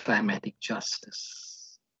for climatic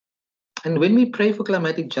justice. And when we pray for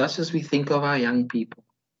climatic justice, we think of our young people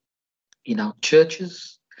in our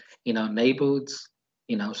churches, in our neighborhoods,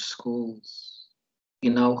 in our schools,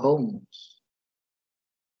 in our homes.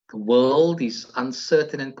 The world is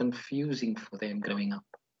uncertain and confusing for them growing up.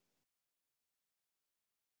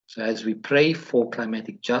 So as we pray for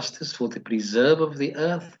climatic justice, for the preserve of the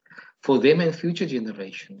earth, for them and future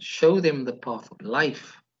generations, show them the path of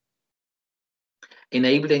life,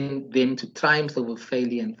 enabling them to triumph over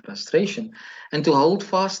failure and frustration, and to hold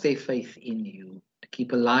fast their faith in you, to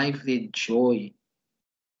keep alive their joy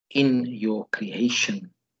in your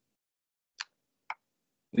creation.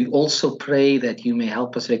 We also pray that you may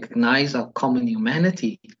help us recognize our common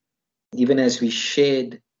humanity, even as we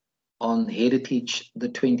shared on Heritage the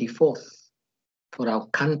 24th for our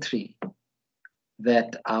country,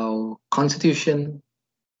 that our constitution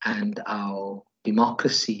and our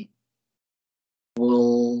democracy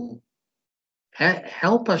will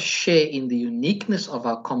help us share in the uniqueness of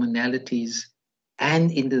our commonalities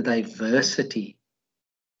and in the diversity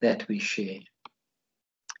that we share,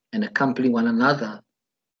 and accompany one another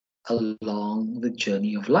along the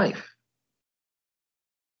journey of life.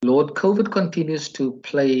 Lord, COVID continues to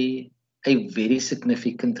play a very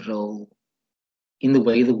significant role in the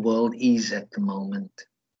way the world is at the moment.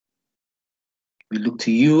 We look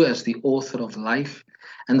to you as the author of life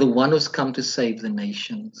and the one who's come to save the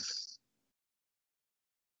nations.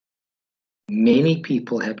 Many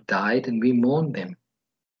people have died and we mourn them.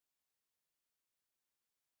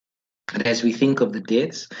 And as we think of the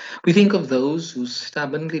deaths, we think of those who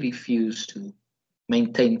stubbornly refuse to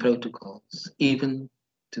maintain protocols, even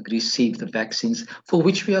to receive the vaccines, for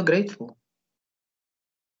which we are grateful.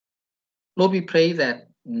 Lord, we pray that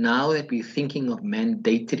now that we're thinking of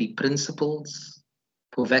mandatory principles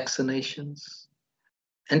for vaccinations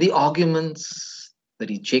and the arguments, the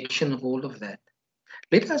rejection of all of that,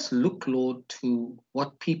 let us look, Lord, to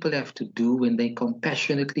what people have to do when they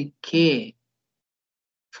compassionately care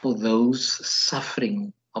for those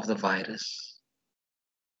suffering of the virus.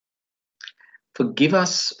 Forgive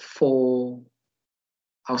us for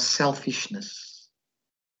our selfishness,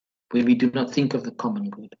 where we do not think of the common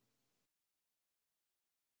good.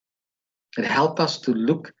 And help us to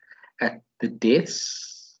look at the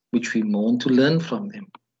deaths which we mourn, to learn from them,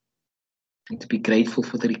 and to be grateful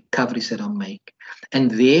for the recoveries that are made. And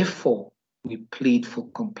therefore, we plead for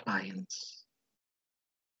compliance.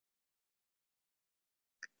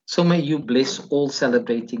 So may you bless all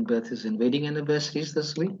celebrating birthdays and wedding anniversaries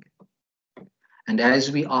this week. And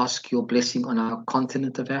as we ask your blessing on our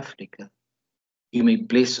continent of Africa, you may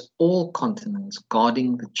bless all continents,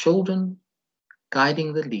 guarding the children,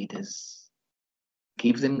 guiding the leaders.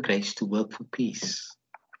 Give them grace to work for peace,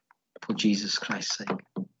 for Jesus Christ's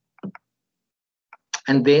sake.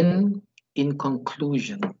 And then, in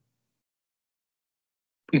conclusion,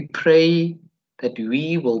 we pray that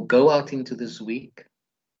we will go out into this week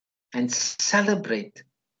and celebrate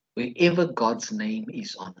wherever God's name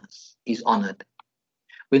is honored.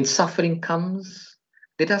 When suffering comes,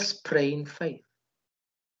 let us pray in faith.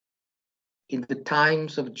 In the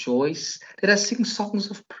times of joy, let us sing songs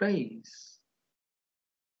of praise.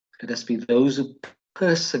 Let us be those who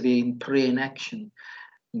persevere in prayer and action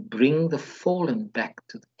and bring the fallen back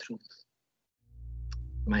to the truth.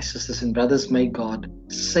 My sisters and brothers, may God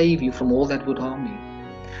save you from all that would harm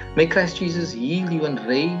you. May Christ Jesus heal you and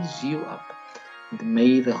raise you up. And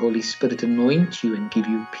may the Holy Spirit anoint you and give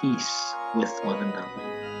you peace with one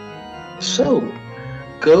another. So,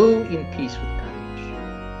 go in peace with courage,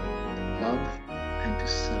 to love and to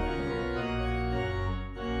serve.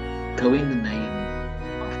 Go in the name